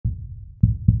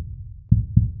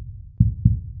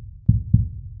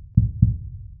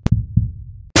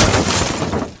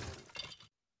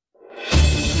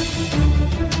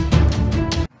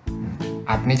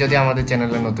আপনি যদি আমাদের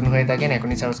চ্যানেলে নতুন হয়ে থাকেন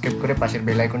এখনই সাবস্ক্রাইব করে পাশের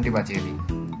বেল আইকনটি বাজিয়ে দিন।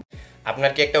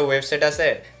 আপনার কি একটা ওয়েবসাইট আছে?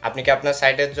 আপনি কি আপনার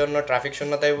সাইটের জন্য ট্রাফিক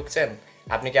শূন্যতায় ভুগছেন?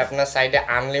 আপনি কি আপনার সাইটে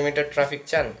আনলিমিটেড ট্রাফিক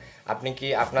চান? আপনি কি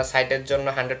আপনার সাইটের জন্য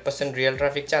 100% রিয়েল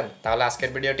ট্রাফিক চান? তাহলে আজকের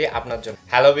ভিডিওটি আপনার জন্য।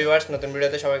 হ্যালো ভিউয়ার্স, নতুন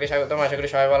ভিডিওতে সবাইকে স্বাগতম। আশা করি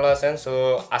সবাই ভালো আছেন। সো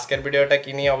আজকের ভিডিওটা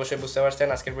কি নিয়ে অবশ্যই বুঝতে পারছেন।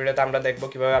 আজকের ভিডিওতে আমরা দেখব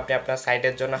কিভাবে আপনি আপনার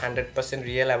সাইটের জন্য 100%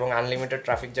 রিয়েল এবং আনলিমিটেড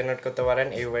ট্রাফিক জেনারেট করতে পারেন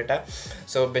এই ওয়েটা।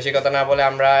 সো বেশি কথা না বলে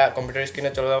আমরা কম্পিউটার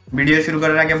স্ক্রিনে চলে যাব। ভিডিও শুরু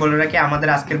করার আগে বলে রাখি, আমাদের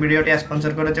আজকের ভিডিওটি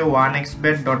স্পন্সর করেছে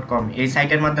 1xbet.com। এই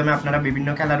সাইটের মাধ্যমে আপনারা বিভিন্ন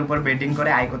খেলার উপর বেটিং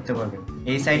করে আয় করতে পারবেন।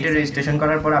 এই সাইটে রেজিস্ট্রেশন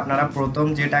করার পর আপনারা প্রথম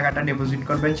যে টাকাটা ডিপোজিট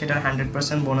করবেন সেটার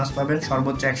 100% বোনাস পাবেন,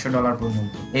 সর্বোচ্চ $100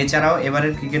 পর্যন্ত। এছাড়াও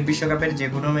এবারের ক্রিকেট বিশ্বকাপের যে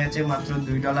কোনো ম্যাচে মাত্র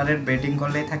 $2 বেটিং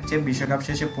করলেই থাকছে বিশ্বকাপ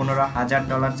শেষে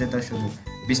 $15,000 জেতার সুযোগ।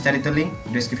 বিস্তারিত লিঙ্ক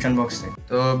ডেসক্রিপশন বক্সে।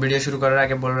 তো ভিডিও শুরু করার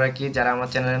আগে বলে রাখি, যারা আমার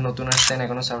চ্যানেলে নতুন আসছেন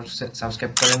এখনো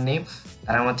সাবস্ক্রাইব করেননি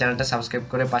তারা আমার চ্যানেলটা সাবস্ক্রাইব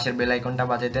করে পাশের বেল আইকনটা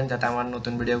বাজিয়ে দেন যাতে আমার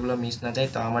নতুন ভিডিওগুলো মিস না যায়।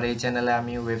 তো আমার এই চ্যানেলে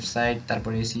আমি ওয়েবসাইট,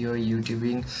 তারপর এসইও,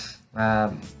 ইউটিউবিং,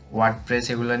 ওয়ার্ডপ্রেস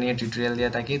এগুলো নিয়ে টিউটোরিয়াল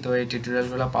দিয়ে থাকি। তো এই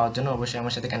টিউটোরিয়ালগুলো পাওয়ার জন্য অবশ্যই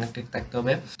আমার সাথে কানেক্টেড থাকতে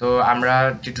হবে। তো আমরা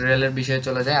টিউটোরিয়ালের বিষয়ে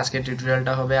চলে যাই। আজকে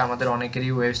টিউটোরিয়ালটা হবে, আমাদের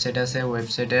অনেকেরই ওয়েবসাইট আছে,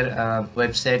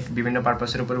 ওয়েবসাইট বিভিন্ন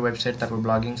পারপাসের উপর ওয়েবসাইট, তারপর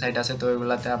ব্লগিং সাইট আছে। তো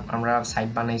এগুলোতে আমরা সাইট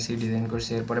বানাইছি, ডিজাইন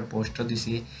করছি, এরপরে পোস্টও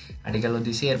দিছি, আর্টিকেলও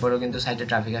দিছি, এরপরেও কিন্তু সাইটে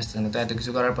ট্রাফিক আসছে না। তো এত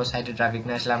কিছু করার পর সাইটে ট্রাফিক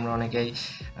না আসলে আমরা অনেকেই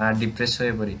ডিপ্রেস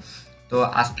হয়ে পড়ি। তো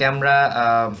আজকে আমরা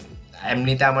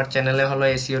এমনিতে আমার চ্যানেলে হলো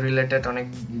এসইও রিলেটেড অনেক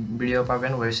ভিডিও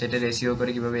পাবেন, ওয়েবসাইটের এসইও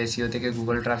করে কীভাবে এসইও থেকে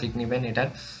গুগল ট্রাফিক নেবেন এটার।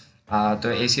 তো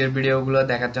এসইওর ভিডিওগুলো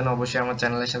দেখার জন্য অবশ্যই আমার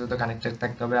চ্যানেলের সাথে তো কানেক্টেড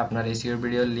থাকতে হবে। আপনার এসইওর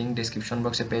ভিডিওর লিঙ্ক ডেসক্রিপশন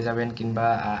বক্সে পেয়ে যাবেন, কিংবা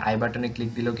আই বাটনে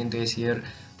ক্লিক দিলেও কিন্তু এসইওর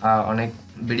অনেক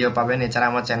ভিডিও পাবেন। এছাড়া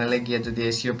আমার চ্যানেলে গিয়ে যদি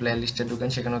এসইও প্লে লিস্টে ঢুকেন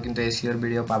সেখানেও কিন্তু এসইওর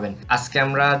ভিডিও পাবেন। আজকে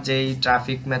আমরা যেই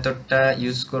ট্রাফিক মেথডটা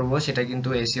ইউজ করব সেটা কিন্তু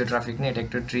এসইও ট্রাফিক না, এটা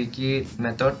একটু ট্রিকি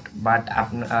মেথড। বাট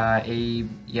এই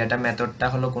মেথডটা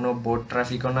হলো কোনো বোট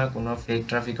ট্রাফিকও না, কোনো ফেক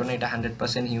ট্রাফিকও না, এটা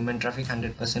 100% হিউম্যান ট্রাফিক,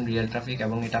 100% রিয়েল ট্রাফিক,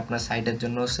 এবং এটা আপনার সাইটের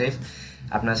জন্য সেফ।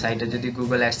 আপনার সাইটে যদি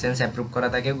গুগল অ্যাডসেন্স অ্যাপ্রুভ করা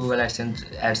থাকে, গুগল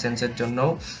অ্যাডসেন্সের জন্যও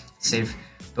সেফ।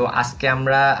 তো আজকে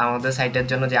আমরা আমাদের সাইটের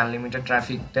জন্য যে আনলিমিটেড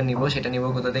ট্রাফিকটা নিব সেটা নিব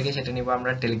কোথা থেকে? সেটা নিব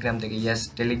আমরা টেলিগ্রাম থেকে। ইয়েস,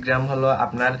 টেলিগ্রাম হলো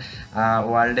আপনার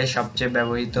ওয়ার্ল্ডের সবচেয়ে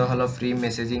ব্যবহৃত হলো ফ্রি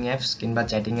মেসেজিং অ্যাপস কিংবা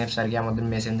চ্যাটিং অ্যাপস আর কি, আমাদের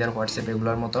মেসেঞ্জার, হোয়াটসঅ্যাপ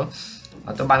এগুলোর মতো।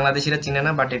 তো বাংলাদেশিরা চিনে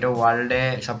না, বাট এটা ওয়ার্ল্ডে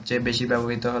সবচেয়ে বেশি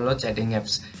ব্যবহৃত হলো চ্যাটিং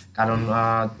অ্যাপস। কারণ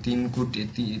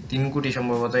 3 কোটি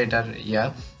সম্ভবত এটার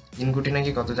 3 কোটি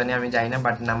নাকি কত জানি, আমি জানি না,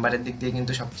 বাট নাম্বারের দিক দিয়ে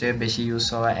কিন্তু সবচেয়ে বেশি ইউজ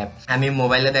হওয়া অ্যাপ। আমি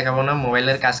মোবাইলে দেখাবো না,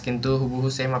 মোবাইলের কাজ কিন্তু হুবহু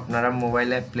সেম। আপনারা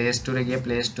মোবাইলে প্লে স্টোরে গিয়ে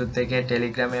প্লে স্টোর থেকে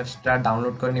টেলিগ্রাম অ্যাপসটা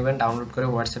ডাউনলোড করে নেবেন। ডাউনলোড করে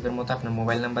হোয়াটসঅ্যাপের মতো আপনার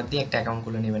মোবাইল নাম্বার দিয়ে একটা অ্যাকাউন্ট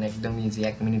খুলে নেবেন, একদম ইজি,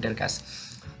 1 মিনিটের কাজ।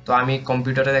 তো আমি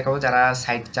কম্পিউটারে দেখাবো, যারা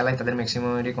সাইট চালায় তাদের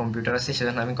ম্যাক্সিমামেরই কম্পিউটার আছে,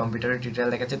 সেজন্য আমি কম্পিউটারের টিউটোরিয়াল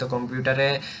দেখাচ্ছি। তো কম্পিউটারে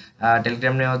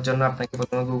টেলিগ্রাম নেওয়ার জন্য আপনাকে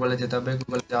প্রথমে গুগলে যেতে হবে।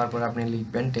 গুগলে যাওয়ার পর আপনি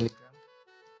লিখবেন টেলিগ্রাম।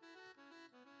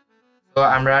 তো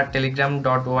আমরা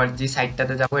telegram.org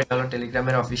সাইটটাতে যাবো, এটা হলো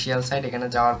টেলিগ্রামের অফিসিয়াল সাইট। এখানে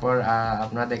যাওয়ার পর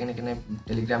আপনারা দেখেন এখানে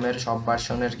টেলিগ্রামের সব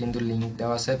ভার্সনের কিন্তু লিঙ্ক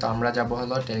দেওয়া আছে। তো আমরা যাব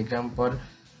হলো Telegram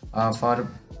for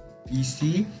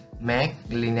PC, Mac,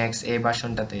 Linux এই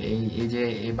ভার্সনটাতে, এই যে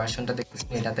এই ভার্সনটা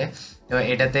দেখতেছেন এটাতে। তো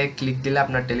এটাতে ক্লিক দিলে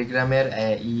আপনার টেলিগ্রামের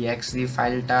exe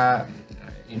ফাইলটা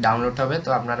ডাউনলোড হবে। তো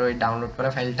আপনারা ওই ডাউনলোড করা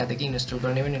ফাইলটা থেকে ইনস্টল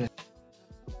করে নেবেন।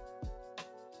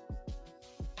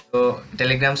 তো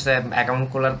টেলিগ্রাম অ্যাকাউন্ট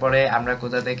খোলার পরে আমরা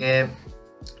কোথা থেকে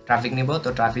ট্রাফিক নিব? তো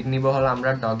ট্রাফিক নিব হলো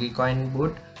আমরা ডগি কয়েন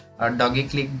বুট, ডগি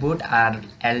ক্লিক বুট আর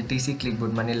এলটিসি ক্লিক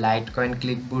বুট, মানে লাইট কয়েন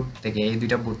ক্লিক বুট থেকে, এই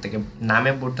দুইটা বুট থেকে।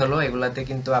 নামে বুট হলো, এগুলাতে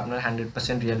কিন্তু আপনার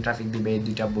 100% রিয়েল ট্রাফিক দিবে এই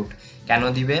দুইটা বুট। কেন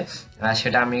দিবে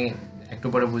সেটা আমি একটু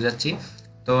পরে বুঝাচ্ছি।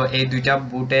 তো এই দুইটা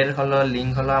বুটের হলো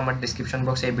লিঙ্ক হলো আমার ডিসক্রিপশন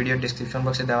বক্সে, এই ভিডিওর ডিসক্রিপশন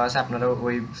বক্সে দেওয়া আছে। আপনারা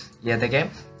ওই থেকে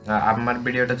আমার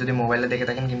ভিডিওটা যদি মোবাইলে দেখে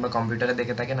থাকেন কিংবা কম্পিউটারে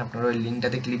দেখে থাকেন, আপনারা ওই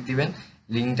লিঙ্কটাতে ক্লিক দিবেন।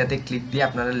 লিঙ্কটাতে ক্লিক দিয়ে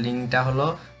আপনারা লিঙ্কটা হলো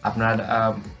আপনার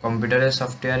কম্পিউটারের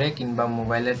সফটওয়্যারে কিংবা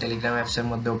মোবাইলের টেলিগ্রাম অ্যাপসের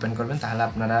মধ্যে ওপেন করবেন, তাহলে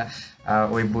আপনারা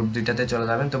ওই বুট দুইটাতে চলে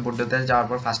যাবেন। তো বুট দুইটাতে যাওয়ার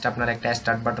পর ফার্স্টে আপনার একটা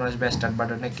স্টার্ট বাটন আসবে, স্টার্ট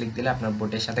বাটনে ক্লিক দিলে আপনার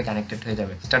বুটের সাথে কানেক্টেড হয়ে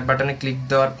যাবে। স্টার্ট বাটনে ক্লিক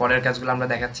দেওয়ার পরের কাজগুলো আমরা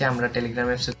দেখাচ্ছি। আমরা টেলিগ্রাম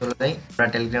অ্যাপসে চলে যাই, আমরা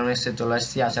টেলিগ্রাম অ্যাপসে চলে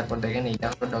আসছি। আসার পর দেখেন এটা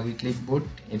হলো ডগি ক্লিক বুট,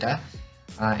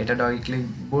 এটা ডগি ক্লিক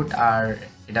বুট, আর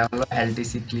এটা হলো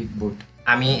এলটিসি ক্লিক বুট।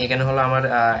 আমি এখানে হলো আমার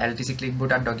এলটিসি ক্লিক বুট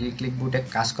আর ডগি ক্লিক বুটে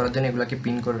কাজ করার জন্য এগুলোকে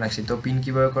পিন করে রাখছি। তো পিন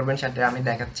কিভাবে করবেন সেটা আমি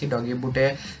দেখাচ্ছি। ডগি বুটে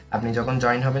আপনি যখন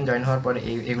জয়েন হবেন, জয়েন হওয়ার পরে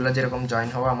এগুলো যেরকম জয়েন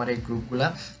হওয়া আমার এই গ্রুপগুলো,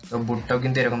 তো বুটটাও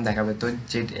কিন্তু এরকম দেখাবে। তো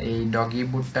যে এই ডগি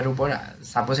বুটটার উপর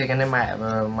সাপোজ এখানে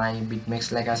মাই বিটমেক্স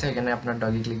লেখা আছে, এখানে আপনার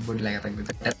ডগি ক্লিক বুট লেখা থাকবে।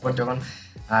 তো তারপর যখন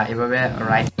এভাবে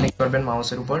রাইট ক্লিক করবেন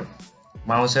মাউসের উপর,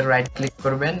 মাউসের রাইট ক্লিক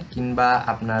করবেন, কিংবা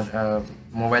আপনার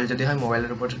মোবাইল যদি হয়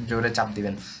মোবাইলের উপর জোরে চাপ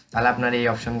দিবেন, তাহলে আপনার এই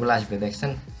অপশনগুলো আসবে,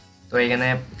 দেখছেন? তো তো এখানে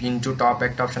পিন টু টপ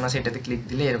একটা অপশন আছে, এটাতে ক্লিক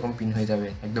দিলে এরকম পিন হয়ে যাবে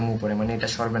একদম উপরে, মানে এটা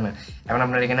সরবে না। এখন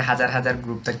আপনার এখানে হাজার হাজার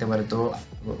গ্রুপ থাকতে পারে, তো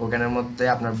ওখানের মধ্যে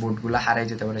আপনার বুটগুলো হারাই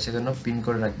যেতে পারে, সেজন্য পিন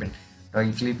করে রাখবেন।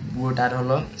 ডগি ক্লিক বুট আর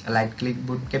হলো লাইট ক্লিক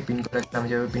বুটকে পিন করে রাখবেন, আমি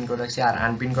যেভাবে পিন করে রাখছি। আর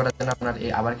আনপিন করার জন্য আপনার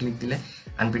আবার ক্লিক দিলে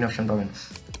আনপিন অপশন পাবেন।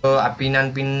 তো পিন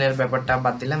আনপিনের ব্যাপারটা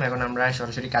বাদ দিলাম, এখন আমরা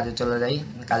সরাসরি কাজে চলে যাই।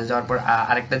 কাজে যাওয়ার পর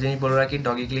আরেকটা জিনিস বলে রাখি,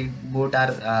 ডগি ক্লিক বুট আর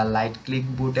লাইট ক্লিক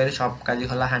বুটের সব কাজই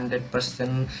হলো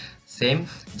 100% সেম,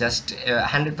 জাস্ট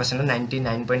 100%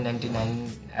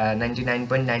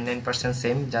 99.99%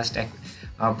 সেম, জাস্ট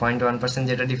 0.1%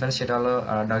 যেটা ডিফারেন্স সেটা হলো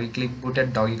ডগি ক্লিক বুটের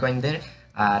ডগি কয়েনদের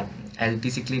আর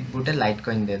এলটিসি ক্লিক বুটের লাইট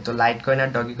কয়েনদের। তো লাইট কয়েন আর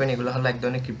ডগি কয়েন এগুলো হলো এক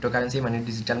ধরনের ক্রিপ্টোকারেন্সি, মানে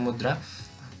ডিজিটাল মুদ্রা।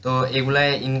 তো এগুলা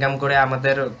ইনকাম করে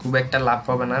আমাদের খুব একটা লাভ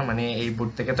হবে না, মানে এই বুট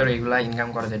থেকে তো এগুলা ইনকাম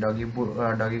করা যায়,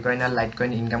 ডগি কয়েন আর লাইট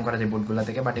কয়েন ইনকাম করা যায় বুটগুলা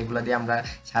থেকে, বাট এগুলা দিয়ে আমরা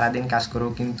সারাদিন কাজ করেও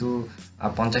কিন্তু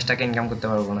 50 টাকা ইনকাম করতে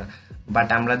পারবো না। বাট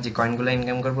আমরা যে কয়েনগুলো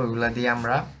ইনকাম করবো ওইগুলা দিয়ে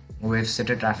আমরা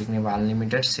ওয়েবসাইটে ট্রাফিক নেবো,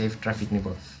 আনলিমিটেড সেফ ট্রাফিক নেব।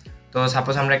 তো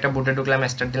সাপোজ আমরা একটা বুটে ঢুকলাম,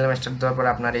 স্টার্ট দিলাম, স্টার্ট দেওয়ার পর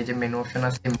আপনার এই যে মেনু অপশন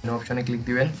আছে, মেনু অপশনে ক্লিক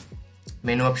দিবেন।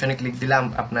 মেনু অপশনে ক্লিক দিলে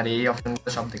আপনার এই অপশনগুলো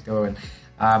সব দেখতে পাবেন,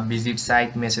 ভিজিট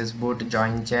সাইট, মেসেজ বুট,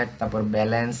 জয়েন চ্যাট, তারপর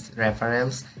ব্যালেন্স,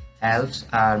 রেফারেলস, হেল্পস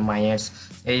আর মাইয়ার্স,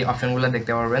 এই অপশনগুলো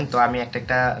দেখতে পারবেন। তো আমি একটা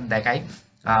একটা দেখাই।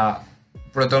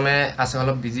 প্রথমে আছে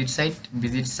হলো ভিজিট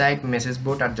সাইট, মেসেজ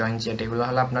বুট আর জয়েন চ্যাট, এগুলো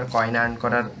হলো আপনার কয়েন আর্ন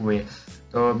করার ওয়ে।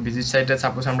 তো ভিজিট সাইটে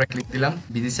সাপোজ আমরা ক্লিক দিলাম,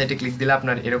 ভিজিট সাইটে ক্লিক দিলে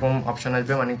আপনার এরকম অপশন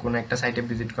আসবে, মানে কোনো একটা সাইটে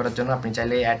ভিজিট করার জন্য আপনি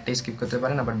চাইলে অ্যাডটা স্কিপ করতে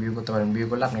পারেন, আবার ভিউ করতে পারেন, ভিউ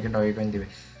করলে আপনাকে ডগি কয়েন দিবে।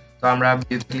 তো আমরা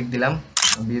ভিউতে ক্লিক দিলাম,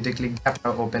 ভিউতে ক্লিক দিয়ে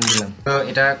আপনার ওপেন দিলাম। তো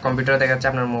এটা কম্পিউটারে দেখাচ্ছে,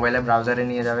 আপনার মোবাইলে ব্রাউজারে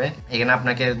নিয়ে যাবে। এখানে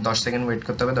আপনাকে 10 সেকেন্ড ওয়েট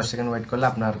করতে হবে, 10 সেকেন্ড ওয়েট করলে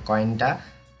আপনার কয়েনটা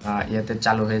ইয়েতে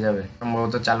চালু হয়ে যাবে,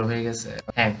 সম্ভবত চালু হয়ে গেছে।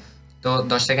 হ্যাঁ, তো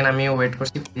 10 সেকেন্ড আমি ওয়েট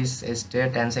করছি, প্লিজ স্টে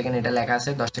 10 সেকেন্ড এটা লেখা আছে,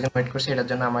 10 সেকেন্ড ওয়েট করছি, এটার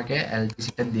জন্য আমাকে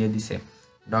এলটিসিটা দিয়ে দিছে।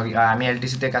 আমি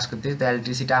এলটিসিতে কাজ করতেছি, তো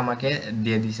এলটিসিটা আমাকে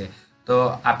দিয়ে দিছে। তো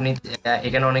আপনি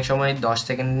এখানে অনেক সময় 10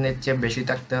 সেকেন্ডের চেয়ে বেশি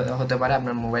থাকতে হতে পারে,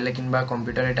 আপনার মোবাইলে কিংবা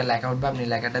কম্পিউটারে এটা লেখা উঠবে, আপনি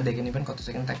লেখাটা দেখে নেবেন কত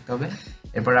সেকেন্ড থাকতে হবে।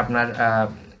 এরপর আপনার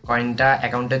কয়েনটা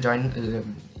অ্যাকাউন্টে জয়েন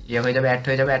হয়ে যাবে, অ্যাড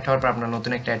হয়ে যাবে। অ্যাড হওয়ার পর আপনার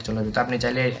নতুন একটা অ্যাড চলে যাবে, তো আপনি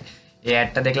চাইলে এই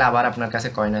অ্যাডটা দেখলে আবার আপনার কাছে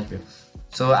কয়েন আসবে।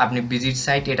 সো আপনি ভিজিট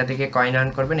সাইট এটা থেকে কয়েন আর্ন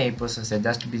করবেন এই প্রসেসে,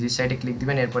 জাস্ট ভিজিট সাইটে ক্লিক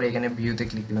দিবেন, এরপরে এখানে ভিউতে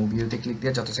ক্লিক দিবেন, ভিউতে ক্লিক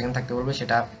দিয়ে যত সেকেন্ড থাকতে পারবে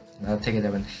সেটা থেকে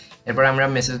যাবেন। এরপর আমরা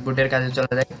মেসেজ বুটের কাজে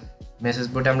চলে যাই। মেসেজ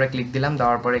বোর্ডে আমরা ক্লিক দিলাম,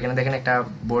 দেওয়ার পর এখানে দেখেন একটা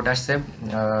বোর্ড আসছে,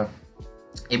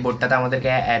 এই বোর্ডটাতে আমাদেরকে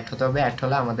অ্যাড হতে হবে, অ্যাড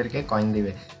হলে আমাদেরকে কয়েন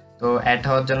দিবে। তো অ্যাড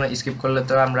হওয়ার জন্য স্কিপ করলে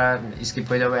তো আমরা স্কিপ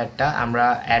হয়ে যাবো অ্যাডটা, আমরা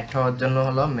অ্যাড হওয়ার জন্য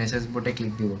হলো মেসেজ বোর্ডে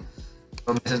ক্লিক দিব।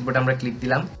 তো মেসেজ বোর্ডে আমরা ক্লিক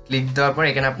দিলাম, ক্লিক দেওয়ার পর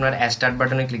এখানে আপনার স্টার্ট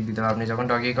বাটনে ক্লিক দিতে হবে। আপনি যখন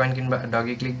ডগি কয়েন কিংবা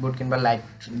ডগি ক্লিক বুট কিংবা লাইট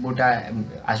বুট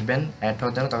আসবেন অ্যাড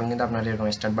হওয়ার জন্য, তখন কিন্তু আপনার এরকম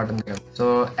স্টার্ট বাটন দেবে। তো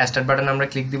স্টার্ট বাটনে আমরা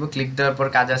ক্লিক দিব, ক্লিক দেওয়ার পর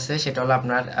কাজ আছে, সেটা হলো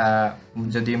আপনার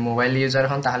যদি মোবাইল ইউজার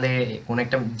হন তাহলে কোনো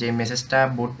একটা যে মেসেজটা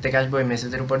বোর্ড থেকে আসবে ওই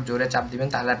মেসেজের উপর জোরে চাপ দিবেন,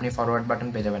 তাহলে আপনি ফরওয়ার্ড বাটন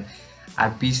পেয়ে যাবেন। আর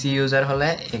পিসি ইউজার হলে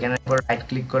এখানে উপর রাইট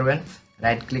ক্লিক করবেন,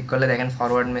 রাইট ক্লিক করলে দেখেন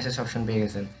ফরওয়ার্ড মেসেজ অপশন পেয়ে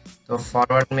গেছেন। তো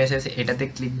ফরওয়ার্ড মেসেজ এটাতে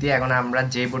ক্লিক দিয়ে এখন আমরা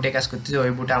যে বুটে কাজ করতেছি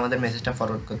ওই বুটে আমাদের মেসেজটা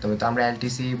ফরওয়ার্ড করতে হবে। তো আমরা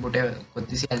এলটিসি বুটে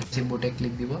করতেছি, এলটিসি বুটে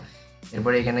ক্লিক দিব,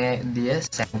 এরপর এখানে দিয়ে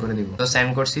সেন্ড করে দিব। তো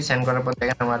সেন্ড করছি, সেন্ড করার পর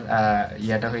দেখেন আমার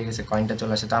ইয়াটা হয়ে গেছে, কয়েনটা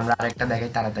চলে আসে। তো আমরা আরেকটা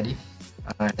দেখাই তাড়াতাড়ি,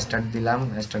 স্টার্ট দিলাম,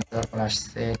 স্টার্ট দেওয়ার পর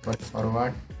আসছে, এরপর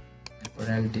ফরওয়ার্ড, এরপর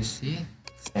এলটিসি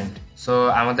সেন্ড। সো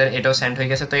আমাদের এটাও সেন্ড হয়ে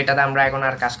গেছে। তো এটাতে আমরা এখন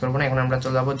আর কাজ করবো না, এখন আমরা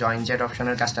চলে যাবো জয়েন চ্যাট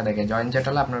অপশনের কাজটা দেখে। জয়েন চ্যাট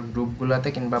হলো আপনার গ্রুপগুলোতে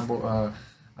কিংবা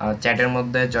চ্যাটের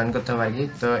মধ্যে জয়েন করতে হবে আর কি।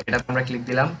 তো এটাতে আমরা ক্লিক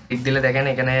দিলাম, ক্লিক দিলে দেখেন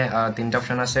এখানে তিনটা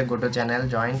অপশন আছে, go to channel,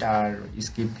 joint R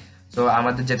skip. So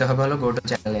আমাদের যেতে হবে হলো গো টু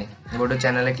চ্যানেলে, গো টু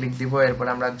চ্যানেলে ক্লিক দিব, এরপর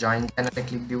আমরা জয়েন চ্যানেলে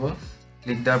ক্লিক দিব।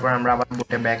 ক্লিক দেওয়ার পর আমরা আবার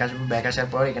বুটে ব্যাক আসবো, ব্যাক আসার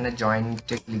পর এখানে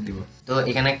জয়েন্টে ক্লিক দিব। তো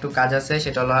এখানে একটু কাজ আছে,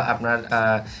 সেটা হলো আপনার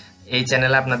এই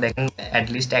চ্যানেলে আপনার দেখেন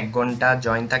অ্যাটলিস্ট 1 ঘন্টা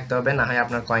জয়েন থাকতে হবে, না হয়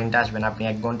আপনার কয়েনটা আসবে না। আপনি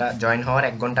 1 ঘন্টা জয়েন হওয়ার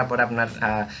 1 ঘন্টা পর আপনার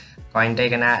কয়েনটা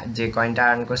এখানে, যে কয়েনটা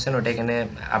আর্ন করছেন ওটা এখানে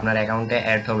আপনার অ্যাকাউন্টে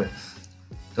অ্যাড হবে।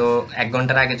 তো 1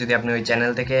 ঘন্টার আগে যদি আপনি ওই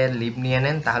চ্যানেল থেকে লিভ নিয়ে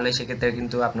নেন তাহলে সেক্ষেত্রে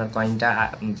কিন্তু আপনার কয়েনটা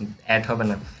অ্যাড হবে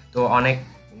না। তো অনেক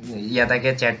ইয়া থাকে,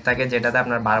 চ্যাট থাকে যেটাতে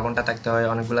আপনার 12 ঘন্টা থাকতে হয়,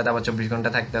 অনেকগুলোতে আবার 24 ঘন্টা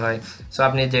থাকতে হয়। সো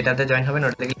আপনি যেটাতে জয়েন হবেন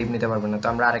ওটা থেকে লিভ নিতে পারবেন না। তো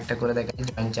আমরা আরেকটা করে দেখাই,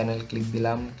 জয়েন চ্যানেল ক্লিক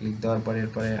দিলাম, ক্লিক দেওয়ার পর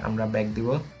এরপরে আমরা ব্যাক দিব,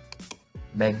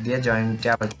 ব্যাক দিয়ে জয়েন্টে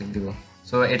আবার ক্লিক দিব।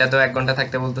 সো এটা তো 1 ঘন্টা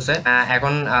থাকতে বলতেছে।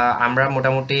 এখন আমরা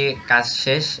মোটামুটি কাজ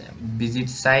শেষ। ভিজিট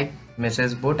সাইট, মেসেজ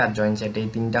বুট আর জয়েন চ্যাট, এই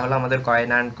তিনটা হলো আমাদের কয়েন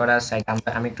আর্ন করার সাইট।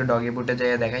 আমি একটু ডগি বুটে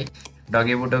যেয়ে দেখাই,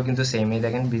 ডগি বুটেও কিন্তু সেম, এই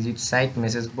দেখেন ভিজিট সাইট,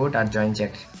 মেসেজ বুট আর জয়েন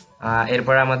চ্যাট।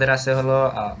 এরপর আমাদের আছে হলো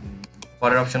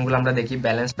পরের অপশনগুলো আমরা দেখি।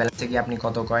 ব্যালেন্সে গিয়ে আপনি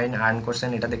কত কয়েন আর্ন করছেন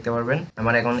এটা দেখতে পারবেন।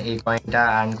 আমার এখন এই কয়েনটা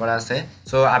আর্ন করা আছে।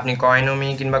 সো আপনি কয়েনমি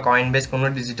কিংবা কয়েন বেস কোনো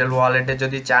ডিজিটাল ওয়ালেটে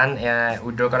যদি চান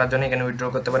উইথড্র করার জন্য এখানে উইথড্র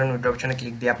করতে পারেন। উইথড্র অপশনে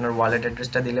ক্লিক দিয়ে আপনার ওয়ালেট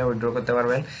অ্যাড্রেসটা দিলে উইথড্র করতে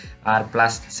পারবেন। আর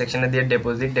প্লাস সেকশনে দিয়ে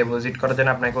ডিপোজিট করার জন্য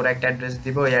আপনাকে ওরা একটা অ্যাড্রেস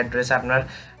দিব, ওই অ্যাড্রেসে আপনার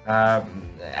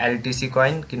এলটিসি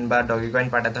কয়েন কিংবা ডগি কয়েন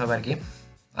পাঠাতে হবে আর কি।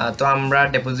 তো আমরা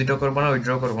ডিপোজিটও করবো না,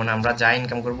 উইথড্র করবো না, আমরা যা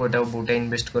ইনকাম করবো ওটাও বুটে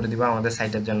ইনভেস্ট করে দিব আমাদের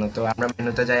সাইটের জন্য। তো আমরা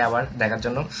মেনুতে যাই আবার দেখার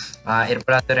জন্য।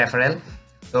 এরপর আছে রেফারেল।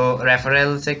 তো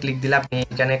রেফারেলসে ক্লিক দিলে আপনি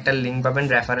এখানে একটা লিঙ্ক পাবেন,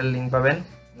 রেফারেল লিঙ্ক পাবেন।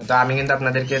 তো আমি কিন্তু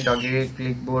আপনাদেরকে ডগি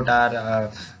ক্লিকবোর্ড আর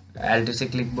এলটিসি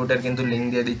ক্লিকবোর্ডের কিন্তু লিঙ্ক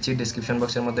দিয়ে দিচ্ছি ডিসক্রিপশন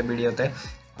বক্সের মধ্যে ভিডিওতে।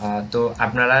 তো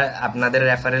আপনারা আপনাদের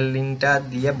রেফারেল লিঙ্কটা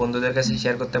দিয়ে বন্ধুদের কাছে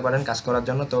শেয়ার করতে পারেন কাজ করার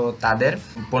জন্য। তো তাদের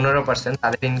 15%,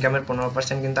 তাদের ইনকামের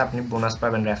 15% কিন্তু আপনি বোনাস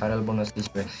পাবেন রেফারেল বোনাস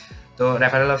হিসেবে। তো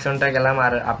রেফারেল অপশনটা গেলাম।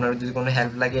 আর আপনার যদি কোনো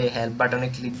হেল্প লাগে এই হেল্প বাটনে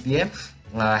ক্লিক দিয়ে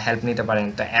হেল্প নিতে পারেন।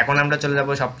 তো এখন আমরা চলে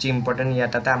যাবো সবচেয়ে ইম্পর্টেন্ট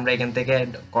ইয়াটাতে। আমরা এখান থেকে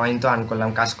কয়েন তো আর্ন করলাম,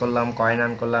 কাজ করলাম, কয়েন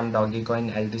আর্ন করলাম, doggy coin,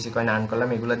 LTC coin earn করলাম।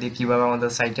 এগুলো দিয়ে কীভাবে আমাদের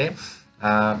সাইটে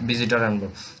ভিজিটর আনবো?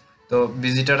 তো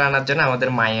ভিজিটর আনার জন্য আমাদের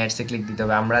মাই অ্যাডসে ক্লিক দিতে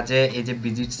হবে। আমরা যে এই যে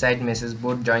visit site, message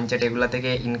board, join chat এগুলো থেকে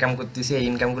ইনকাম করতেছি, এই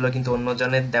ইনকামগুলো কিন্তু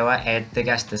অন্যজনের দেওয়া অ্যাড থেকে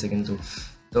আসতেছে কিন্তু।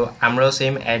 তো আমরাও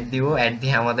সেম অ্যাড দিব, অ্যাড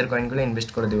দিয়ে আমাদের কয়েনগুলো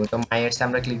ইনভেস্ট করে দিব। তো মাই অ্যাডসে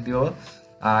আমরা ক্লিক দিব।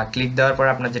 ক্লিক দেওয়ার পর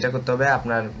আপনার যেটা করতে হবে,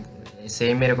 আপনার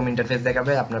সেম এরকম ইন্টারফেস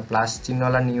দেখাবে, আপনার প্লাস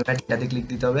চিহ্নওয়ালা নিউ অ্যাড এটাতে ক্লিক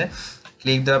দিতে হবে।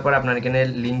 ক্লিক দেওয়ার পর আপনার এখানে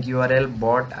link URL,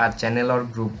 bot R channel or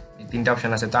group, এই 3টা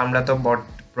অপশন আছে। তো আমরা তো বট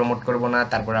প্রমোট করব না,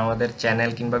 তারপর আমাদের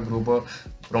চ্যানেল কিংবা গ্রুপও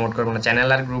প্রমোট করবো না। চ্যানেল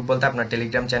আর গ্রুপ বলতে আপনার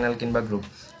টেলিগ্রাম চ্যানেল কিংবা গ্রুপ।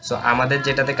 সো আমাদের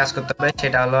যেটাতে কাজ করতে হবে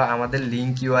সেটা হলো আমাদের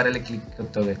লিঙ্ক ইউআরএল এ ক্লিক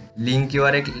করতে হবে। লিঙ্ক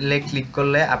ইউআরএল এ ক্লিক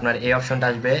করলে আপনার এই অপশনটা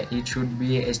আসবে, ইট শুড বি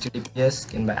HTTPS,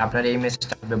 কিংবা আপনার এই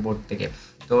মেসেজটা আসবে বোর্ড থেকে।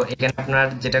 তো এখানে আপনার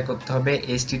যেটা করতে হবে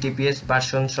HTTPS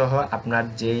ভার্সন সহ আপনার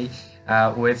যেই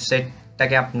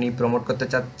ওয়েবসাইটটাকে আপনি প্রমোট করতে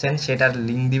চাচ্ছেন সেটার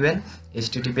লিঙ্ক দিবেন,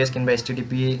 HTTPS কিংবা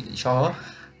HTTP সহ।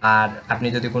 আর আপনি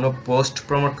যদি কোনো পোস্ট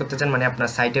প্রমোট করতে চান, মানে আপনার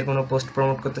সাইটের কোনো পোস্ট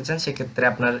প্রমোট করতে চান, সেক্ষেত্রে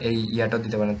আপনার এই ইয়াটাও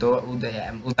দিতে পারেন। তো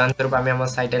উদাহরণস্বরূপ আমি আমার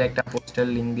সাইটের একটা পোস্টের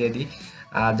লিঙ্ক দিয়ে দিই।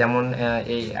 যেমন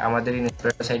এই আমাদের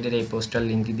ইনস্পায়ার সাইটের এই পোস্টার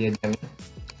লিঙ্কই দিয়ে দিই আমি।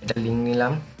 এটা লিঙ্ক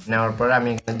নিলাম, নেওয়ার পর আমি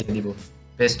এখানে দিয়ে দিব,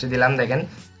 পেস্ট দিলাম, দেখেন।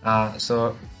 সো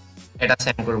এটা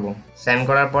সেন্ড করব। সেন্ড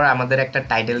করার পর আমাদের একটা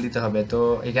টাইটেল দিতে হবে। তো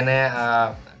এখানে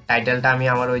টাইটেলটা আমি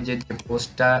আমার ওই যে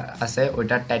পোস্টটা আছে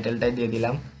ওইটার টাইটেলটাই দিয়ে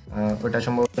দিলাম। ওইটা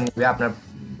সম্ভবত নিবে। আপনার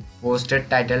পোস্টের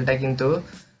টাইটেলটা কিন্তু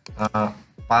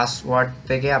 5 ওয়ার্ড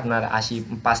থেকে আপনার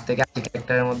 5 থেকে 80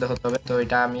 ক্যারেক্টারের মধ্যে হতে হবে। তো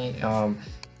এটা আমি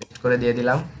পেস্ট করে দিয়ে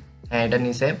দিলাম। হ্যাঁ, এটা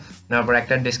নিচে নেওয়ার পর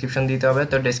একটা ডেসক্রিপশন দিতে হবে।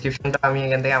 তো ডেসক্রিপশনটা আমি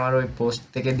এখান থেকে আমার ওই পোস্ট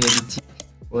থেকে দিয়ে দিচ্ছি।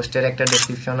 পোস্টের একটা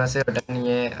ডেসক্রিপশন আছে, ওটা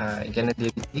নিয়ে এখানে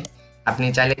দিয়ে দিচ্ছি। আপনি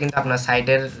চাইলে কিন্তু আপনার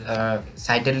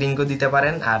সাইটের লিঙ্কও দিতে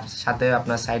পারেন, আর সাথে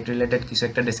আপনার সাইট রিলেটেড কিছু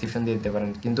একটা ডেসক্রিপশন দিয়ে দিতে পারেন।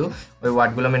 কিন্তু ওই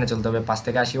ওয়ার্ডগুলো মেনে চলতে হবে, 5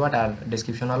 থেকে 80 ওয়ার্ড, আর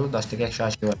ডেসক্রিপশন হলো 10 থেকে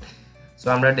 180 ওয়ার্ড। সো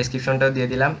আমরা ডেসক্রিপশনটাও দিয়ে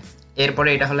দিলাম। এরপরে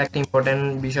এটা হলো একটা ইম্পর্টেন্ট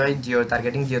বিষয়, জিও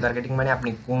টার্গেটিং। জিও টার্গেটিং মানে আপনি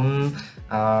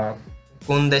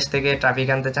কোন দেশ থেকে ট্রাফিক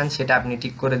আনতে চান সেটা আপনি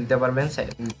ঠিক করে দিতে পারবেন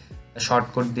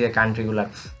শর্টকাট দিয়ে কান্ট্রিগুলার।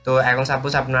 তো এখন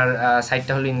সাপোজ আপনার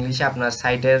সাইটটা হলো ইংলিশে, আপনার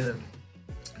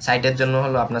সাইটের জন্য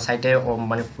হলো আপনার সাইটে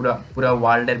মানে পুরো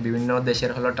ওয়ার্ল্ডের বিভিন্ন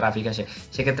দেশের হলো ট্রাফিক আসে,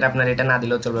 সেক্ষেত্রে আপনার এটা না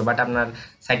দিলেও চলবে। বাট আপনার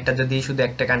সাইটটা যদি শুধু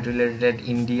একটা কান্ট্রি রিলেটেড,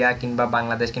 ইন্ডিয়া কিংবা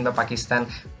বাংলাদেশ কিংবা পাকিস্তান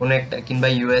কোনো একটা, কিংবা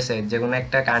USA, যে কোনো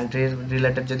একটা কান্ট্রি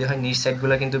রিলেটেড যদি হয়, নিজ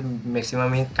সাইটগুলো কিন্তু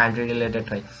ম্যাক্সিমামই কান্ট্রি রিলেটেড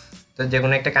হয়। তো যে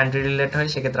কোনো একটা কান্ট্রি রিলেটেড হয়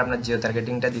সেক্ষেত্রে আপনার জিও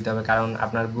টার্গেটিংটা দিতে হবে, কারণ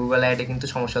আপনার গুগল অ্যাডে কিন্তু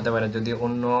সমস্যা হতে পারে যদি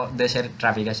অন্য দেশের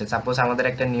ট্রাফিক আসে। সাপোজ আমাদের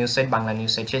একটা news site, Bangla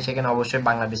news site, সেখানে অবশ্যই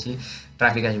বাংলাদেশি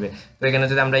ট্রাফিক আসবে। তো এখানে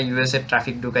যদি আমরা US এর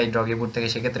ট্রাফিক ঢুকাই ডগিপুর থেকে,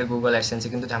 সেক্ষেত্রে গুগল অ্যাডসেন্সে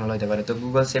কিন্তু ঝামেলা হতে পারে। তো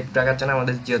গুগল সেফ রাখার জন্য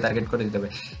আমাদের জিও টার্গেট করে দিতে হবে।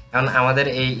 কারণ আমাদের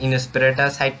এই ইনস্পিরেটা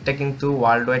সাইটটা কিন্তু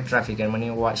ওয়ার্ল্ড ওয়াইড ট্রাফিকের, মানে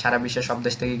সারা বিশ্বের সব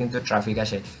দেশ থেকে কিন্তু ট্রাফিক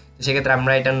আসে। তো সেক্ষেত্রে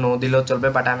আমরা এটা নো দিলেও চলবে,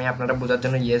 বাট আমি আপনারা বোঝার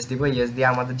জন্য ইয়েস দিব। ইয়েস দিয়ে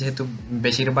আমাদের যেহেতু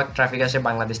বেশিরভাগ ট্রাফিক আসে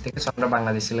বাংলাদেশ থেকে, সো আমরা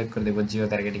বাংলাদেশ সিলেক্ট করে দেবো জিও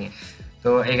টার্গেটিংয়ে। তো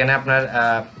এখানে আপনার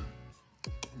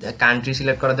কান্ট্রি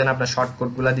সিলেক্ট করার জন্য আপনার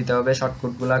শর্টকটগুলো দিতে হবে,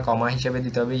 শর্টকটগুলো কমা হিসেবে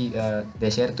দিতে হবে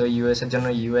দেশের। তো US এর জন্য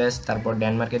US, তারপর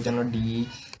ডেনমার্কের জন্য DE,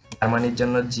 জার্মানির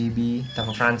জন্য GB,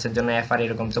 তারপর ফ্রান্সের জন্য FR,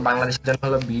 এরকম। তো বাংলাদেশের জন্য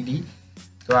হলো BD।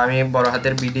 তো আমি বড়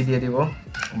হাতের BD দিয়ে দিব,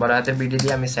 বড় হাতের BD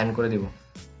দিয়ে আমি সেন্ড করে দিব।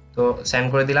 তো সেন্ড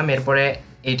করে দিলাম। এরপরে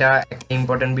এইটা একটা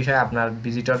ইম্পর্টেন্ট বিষয়, আপনার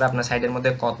ভিজিটররা আপনার সাইটের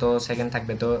মধ্যে কত সেকেন্ড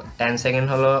থাকবে। তো 10 সেকেন্ড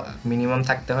হলো মিনিমাম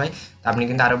থাকতে হয়। তো আপনি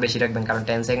কিন্তু আরও বেশি রাখবেন, কারণ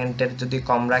 10 সেকেন্ডের যদি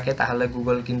কম রাখে তাহলে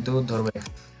গুগল কিন্তু ধরবে।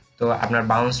 তো আপনার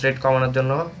বাউন্স রেট কমানোর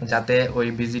জন্য, যাতে ওই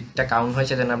ভিজিটটা কাউন্ট হয়,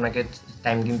 সেজন্য আপনাকে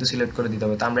টাইম কিন্তু সিলেক্ট করে দিতে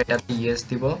হবে। তো আমরা এটাতে ইয়েস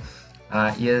দিব।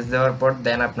 ইয়েস দেওয়ার পর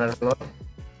দেন আপনার হলো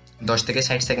 10 থেকে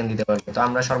 60 সেকেন্ড দিতে পারবে। তো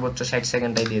আমরা সর্বোচ্চ 60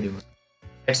 সেকেন্ডটাই দিয়ে দিব।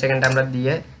 60 সেকেন্ড আমরা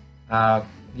দিয়ে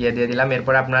ইয়ে দিয়ে দিলাম।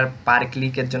 এরপর আপনার পার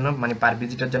ক্লিকের জন্য মানে পার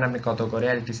ভিজিটের জন্য আপনি কত করে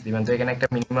এলটিসি দিবেন। তো এখানে একটা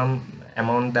মিনিমাম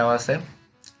অ্যামাউন্ট দেওয়া আছে,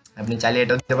 আপনি চাইলে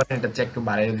এটাও দিতে পারেন, এটা হচ্ছে একটু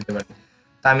বাড়াইও দিতে পারেন।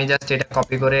 তো আমি জাস্ট এটা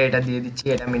কপি করে এটা দিয়ে দিচ্ছি।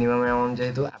 এটা মিনিমাম অ্যামাউন্ট,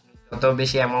 যেহেতু আপনি যত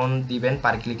বেশি অ্যামাউন্ট দিবেন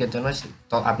পার ক্লিকের জন্য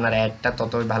তো আপনার অ্যাডটা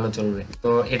ততই ভালো চলবে। তো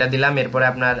এটা দিলাম। এরপরে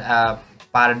আপনার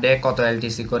পার ডে কত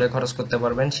এলটিসি করে খরচ করতে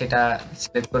পারবেন সেটা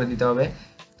সিলেক্ট করে দিতে হবে।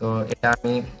 তো এটা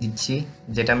আমি দিচ্ছি,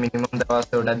 যেটা মিনিমাম দেওয়া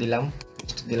আছে ওটা দিলাম,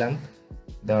 দিলাম,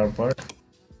 দেওয়ার পর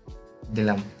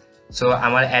দিলাম। সো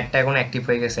আমার অ্যাডটা এখন অ্যাক্টিভ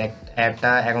হয়ে গেছে,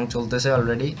 অ্যাডটা এখন চলতেছে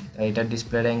অলরেডি। এটা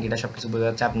ডিসপ্লে র্যাঙ্ক এটা সব কিছু বোঝা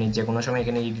যাচ্ছে। আপনি যে কোনো সময়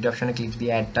এখানে এডিট অপশনে ক্লিক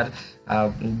দিয়ে অ্যাডটার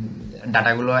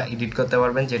ডাটাগুলো এডিট করতে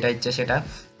পারবেন, যেটা ইচ্ছে সেটা,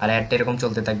 আর অ্যাডটা এরকম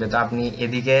চলতে থাকবে। তো আপনি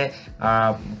এদিকে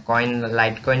কয়েন,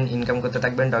 লাইট কয়েন ইনকাম করতে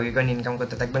থাকবেন, ডগি কয়েন ইনকাম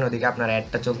করতে থাকবেন, ওদিকে আপনার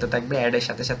অ্যাডটা চলতে থাকবে। অ্যাডের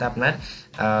সাথে সাথে আপনার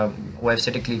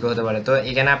ওয়েবসাইটে ক্লিক হতে পারে। তো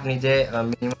এখানে আপনি যে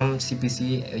মিনিমাম সিপিসি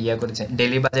ইয়ে করেছেন,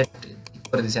 ডেইলি বাজেট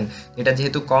করে দিচ্ছেন, এটা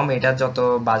যেহেতু কম, এটা যত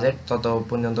বাজেট তত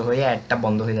পর্যন্ত হয়ে অ্যাডটা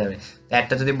বন্ধ হয়ে যাবে।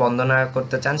 অ্যাডটা যদি বন্ধ না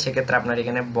করতে চান সেক্ষেত্রে আপনার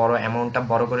এখানে বড় অ্যামাউন্টটা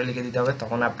বড় করে লিখে দিতে হবে,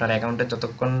 তখন আপনার অ্যাকাউন্টে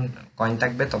যতক্ষণ কয়েন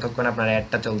থাকবে ততক্ষণ আপনার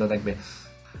অ্যাডটা চলতে থাকবে।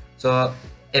 সো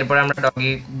এরপর আমরা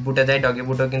ডগি বুটে যাই। ডগি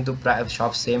বুটও কিন্তু প্রায়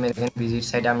সব সেম। এখানে ভিজিট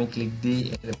সাইডে আমি ক্লিক দিই,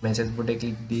 মেসেজ বুটে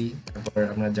ক্লিক দিই, তারপর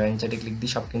আমরা জয়েন চ্যাটে ক্লিক দিই,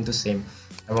 সব কিন্তু সেম।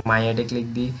 তারপর মাই অ্যাডে ক্লিক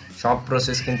দিই, সব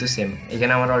প্রসেস কিন্তু সেম।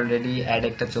 এখানে আমার অলরেডি অ্যাড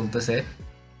একটা চলতেছে,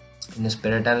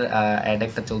 ইন্সপিরেটার অ্যাড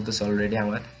একটা চলতেছে অলরেডি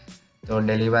আমার। তো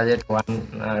ডেলি বাজেট 1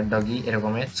 ডগি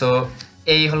এরকমের। সো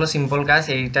এই হলো সিম্পল কাজ।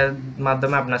 এইটার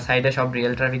মাধ্যমে আপনার সাইডে সব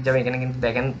রিয়েল ট্রাফিক যাবে। এখানে কিন্তু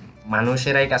দেখেন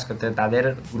মানুষেরাই কাজ করতে, তাদের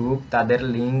গ্রুপ, তাদের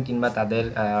লিঙ্ক কিংবা তাদের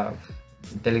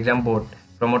টেলিগ্রাম বোট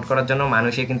প্রমোট করার জন্য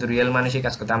মানুষই কিন্তু রিয়েল মানুষই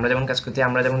কাজ করতে। আমরা যেমন কাজ করছি,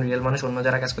 আমরা যেমন রিয়েল মানুষ, অন্য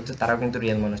যারা কাজ করছে তারাও কিন্তু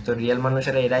রিয়েল মানুষ। তো রিয়েল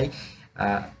মানুষেরা এরাই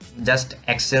জাস্ট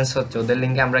এক্সচেঞ্জ হচ্ছে, ওদের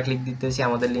লিঙ্কে আমরা ক্লিক দিতেছি,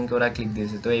 আমাদের লিঙ্কে ওরা ক্লিক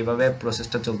দিতেছে। তো এইভাবে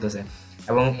প্রসেসটা চলতেছে।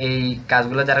 এবং এই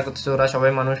কাজগুলো যারা করতেছে ওরা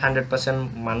সবাই মানুষ, 100%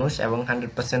 মানুষ এবং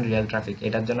 100% রিয়েল ট্রাফিক।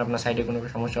 এটার জন্য আপনার সাইডে কোনো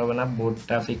সমস্যা হবে না, বোট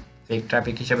ট্রাফিক ফেক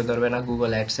ট্রাফিক হিসেবে ধরবে না,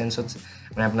 গুগল অ্যাডসেন্স হচ্ছে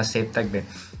মানে আপনার সেফ থাকবে।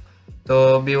 তো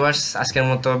ভিউয়ার্স, আজকের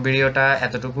মতো ভিডিওটা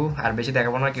এতটুকু, আর বেশি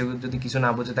দেখাবো না। কেউ যদি কিছু না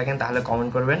বুঝে থাকেন তাহলে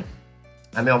কমেন্ট করবেন,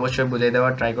 আমি অবশ্যই বুঝিয়ে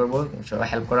দেওয়ার ট্রাই করবো,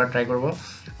 হেল্প করার ট্রাই করবো।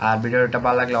 আর ভিডিওটা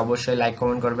ভালো লাগলে অবশ্যই লাইক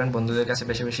কমেন্ট করবেন, বন্ধুদের কাছে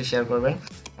বেশি বেশি শেয়ার করবেন।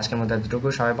 আজকের মতো এতটুকু,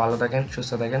 সবাই ভালো থাকেন,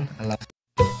 সুস্থ থাকেন, আল্লাহ।